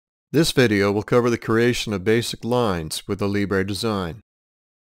This video will cover the creation of basic lines with Alibre design.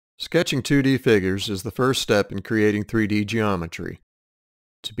 Sketching 2D figures is the first step in creating 3D geometry.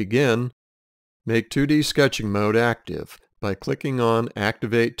 To begin, make 2D sketching mode active by clicking on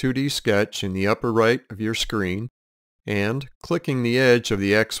Activate 2D Sketch in the upper right of your screen and clicking the edge of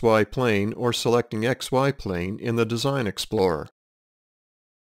the XY plane or selecting XY plane in the Design Explorer.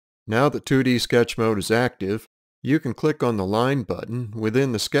 Now that 2D sketch mode is active, you can click on the Line button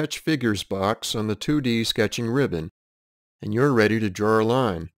within the Sketch Figures box on the 2D sketching ribbon, and you're ready to draw a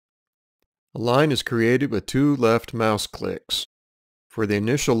line. A line is created with 2 left mouse clicks. For the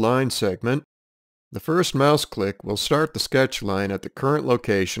initial line segment, the first mouse click will start the sketch line at the current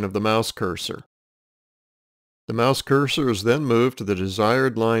location of the mouse cursor. The mouse cursor is then moved to the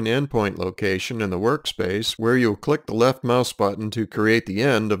desired line endpoint location in the workspace, where you'll click the left mouse button to create the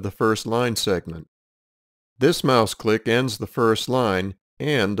end of the first line segment. This mouse click ends the first line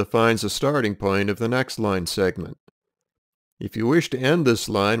and defines the starting point of the next line segment. If you wish to end this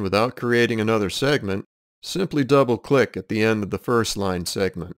line without creating another segment, simply double-click at the end of the first line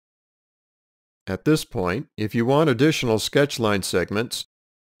segment. At this point, if you want additional sketch line segments,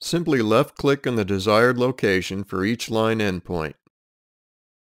 simply left-click on the desired location for each line endpoint.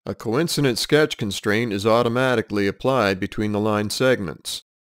 A coincident sketch constraint is automatically applied between the line segments.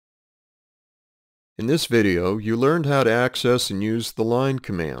 In this video, you learned how to access and use the line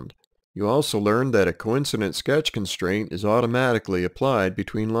command. You also learned that a coincident sketch constraint is automatically applied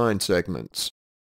between line segments.